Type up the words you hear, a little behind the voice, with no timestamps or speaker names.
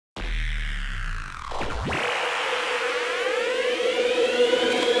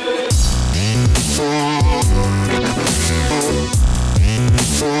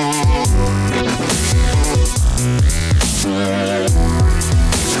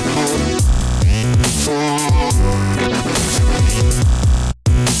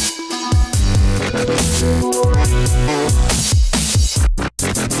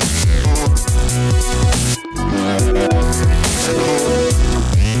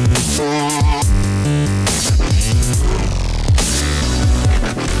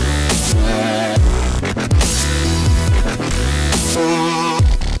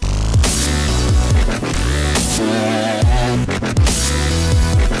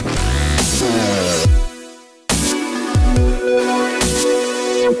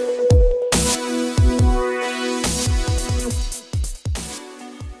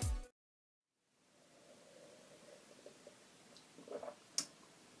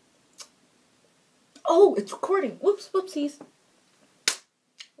Oh, it's recording. Whoops, whoopsies.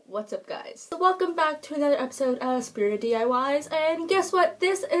 What's up, guys? So welcome back to another episode of Spirit DIYs, and guess what?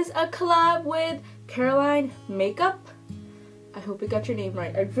 This is a collab with Caroline Makeup. I hope we got your name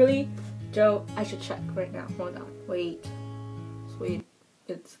right. I really don't. I should check right now. Hold on. Wait. Sweet.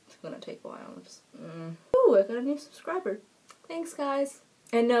 It's gonna take a while. Ooh, I got a new subscriber. Thanks, guys.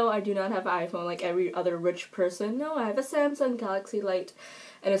 And no, I do not have an iPhone like every other rich person. No, I have a Samsung Galaxy Lite,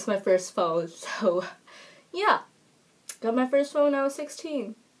 and it's my first phone, so yeah. Got my first phone when I was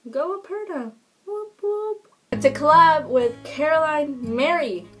 16. Go Aperta. Whoop whoop. It's a collab with Caroline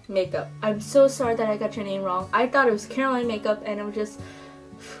Mary Makeup. I'm so sorry that I got your name wrong. I thought it was Caroline Makeup and I'm just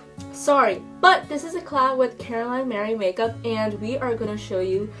sorry. But this is a collab with Caroline Mary Makeup and we are gonna show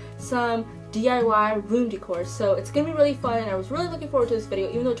you some DIY room decor. So it's gonna be really fun and I was really looking forward to this video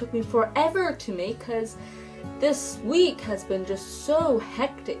even though it took me forever to make because this week has been just so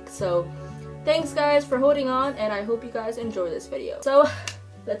hectic. So thanks guys for holding on and I hope you guys enjoy this video. So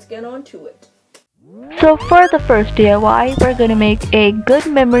let's get on to it. So for the first DIY, we're gonna make a good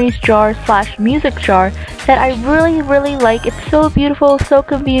memories jar slash music jar that I really like. It's so beautiful, so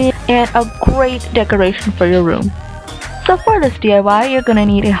convenient, and a great decoration for your room. So for this DIY, you're gonna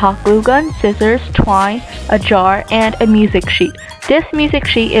need a hot glue gun, scissors, twine, a jar, and a music sheet. This music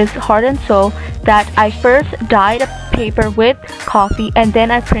sheet is heart and soul that I first dyed a paper with coffee and then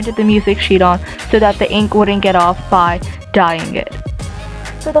I printed the music sheet on so that the ink wouldn't get off by dyeing it.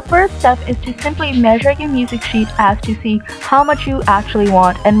 So the first step is to simply measure your music sheet as to see how much you actually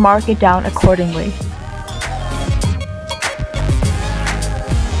want and mark it down accordingly.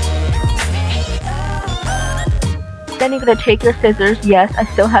 Then you're going to take your scissors, yes, I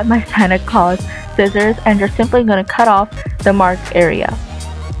still have my Santa Claus scissors, and you're simply going to cut off the marked area.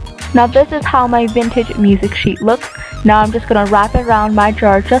 Now this is how my vintage music sheet looks. Now I'm just going to wrap it around my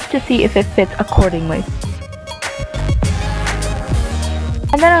jar just to see if it fits accordingly.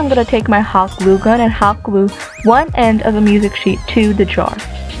 And then I'm going to take my hot glue gun and hot glue one end of the music sheet to the jar.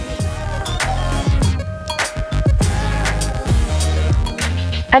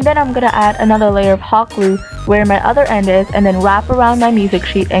 And then I'm going to add another layer of hot glue where my other end is and then wrap around my music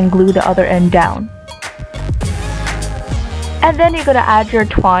sheet and glue the other end down. And then you're going to add your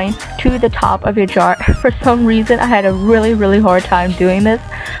twine to the top of your jar. For some reason I had a really hard time doing this,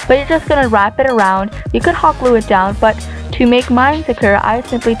 but you're just going to wrap it around. You could hot glue it down, but to make mine secure, I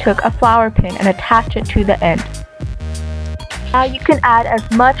simply took a flower pin and attached it to the end. Now you can add as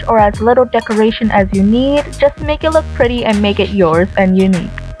much or as little decoration as you need, just to make it look pretty and make it yours and unique.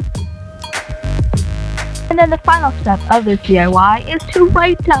 And then the final step of this DIY is to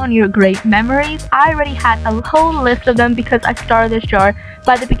write down your great memories. I already had a whole list of them because I started this jar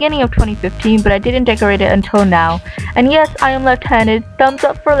by the beginning of 2015, but I didn't decorate it until now. And yes, I am left-handed, thumbs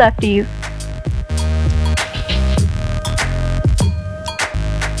up for lefties.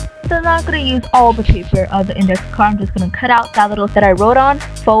 So I'm not going to use all the paper of the index card. I'm just going to cut out that little that I wrote on,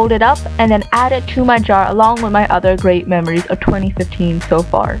 fold it up, and then add it to my jar along with my other great memories of 2015 so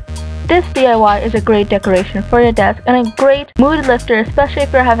far. This DIY is a great decoration for your desk and a great mood lifter, especially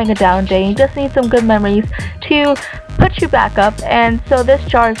if you're having a down day and just need some good memories to put you back up. And so this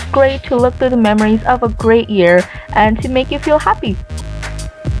jar is great to look through the memories of a great year and to make you feel happy.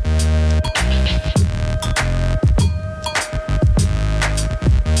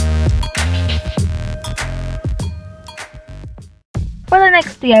 For the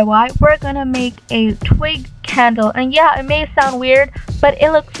next DIY, we're gonna make a twig candle, and yeah, it may sound weird, but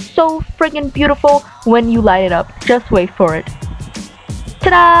it looks so friggin' beautiful when you light it up. Just wait for it.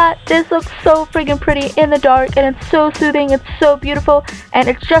 Ta-da! This looks so friggin' pretty in the dark, and it's so soothing, it's so beautiful, and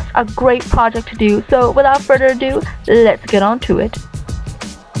it's just a great project to do. So without further ado, let's get on to it.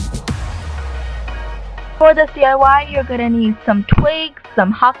 For this DIY, you're gonna need some twigs,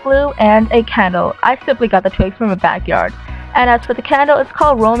 some hot glue, and a candle. I simply got the twigs from a backyard. And as for the candle, it's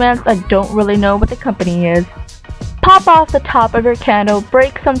called Romance. I don't really know what the company is. Pop off the top of your candle,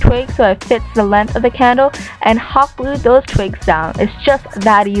 break some twigs so it fits the length of the candle, and hot glue those twigs down. It's just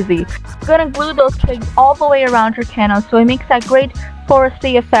that easy. You're gonna glue those twigs all the way around your candle so it makes that great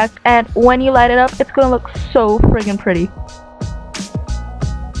foresty effect, and when you light it up, it's gonna look so friggin' pretty.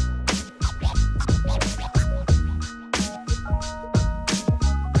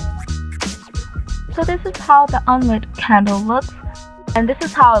 So this is how the unlit candle looks, and this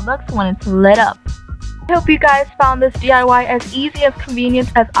is how it looks when it's lit up. I hope you guys found this DIY as easy as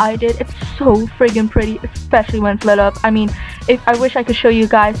convenient as I did. It's so friggin' pretty, especially when it's lit up. I mean, I wish I could show you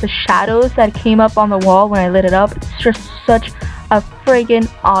guys the shadows that came up on the wall when I lit it up. It's just such a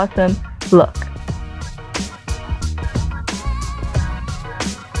friggin' awesome look.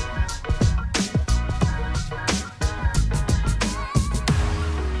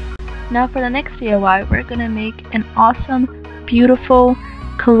 Now for the next DIY, we're gonna make an awesome, beautiful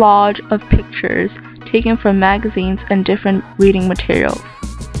collage of pictures taken from magazines and different reading materials.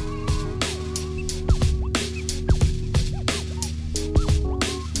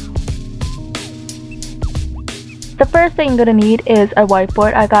 The first thing you're gonna need is a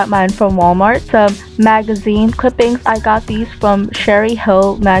whiteboard. I got mine from Walmart. Some magazine clippings. I got these from Sherry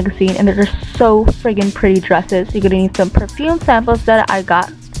Hill magazine and they're just so friggin' pretty dresses. You're gonna need some perfume samples that I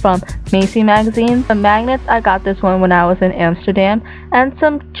got from Macy magazine. Some magnets. I got this one when I was in Amsterdam. And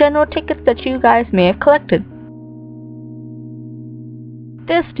some general tickets that you guys may have collected.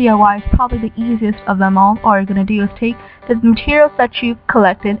 This DIY is probably the easiest of them all. All you're gonna do is take the materials that you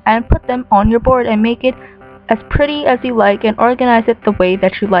collected and put them on your board and make it as pretty as you like and organize it the way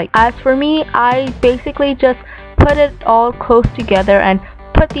that you like. As for me, I basically just put it all close together and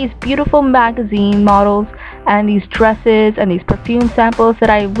put these beautiful magazine models and these dresses and these perfume samples that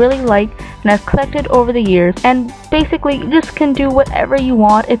I really like and I've collected over the years. And basically you just can do whatever you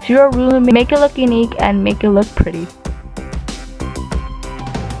want. It's your room. Make it look unique and make it look pretty.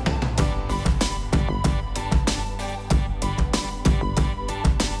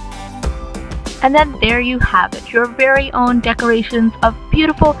 And then there you have it, your very own decorations of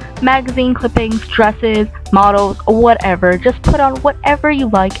beautiful magazine clippings, dresses, models, whatever. Just put on whatever you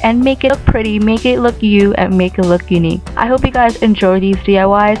like and make it look pretty, make it look you, and make it look unique. I hope you guys enjoy these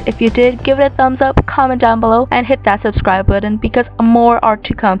DIYs. If you did, give it a thumbs up, comment down below, and hit that subscribe button because more are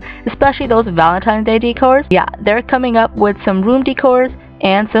to come, especially those Valentine's Day decors. Yeah, they're coming up with some room decors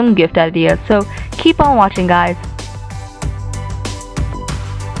and some gift ideas. So keep on watching, guys.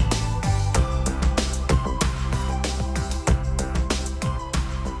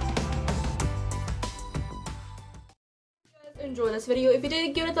 Enjoy this video. If you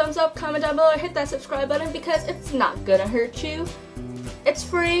did, give it a thumbs up, comment down below, hit that subscribe button because it's not gonna hurt you. It's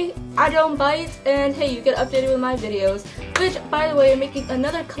free, I don't bite, and hey, you get updated with my videos. Which, by the way, I'm making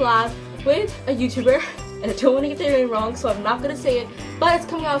another collab with a YouTuber, and I don't want to get their name wrong, so I'm not gonna say it, but it's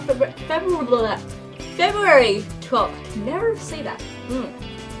coming out February 12th. Never say that.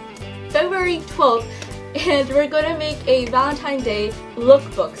 February 12th. And we're gonna make a Valentine's Day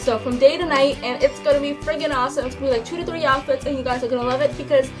lookbook. So from day to night, and it's gonna be friggin' awesome. It's gonna be like 2 to 3 outfits, and you guys are gonna love it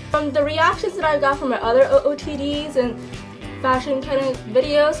because from the reactions that I got from my other OOTDs and fashion kind of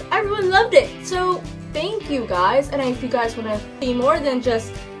videos, everyone loved it. So thank you guys. And if you guys wanna see more, then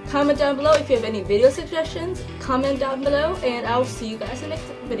just comment down below. If you have any video suggestions, comment down below, and I'll see you guys in the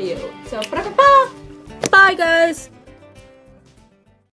next video. So bye guys.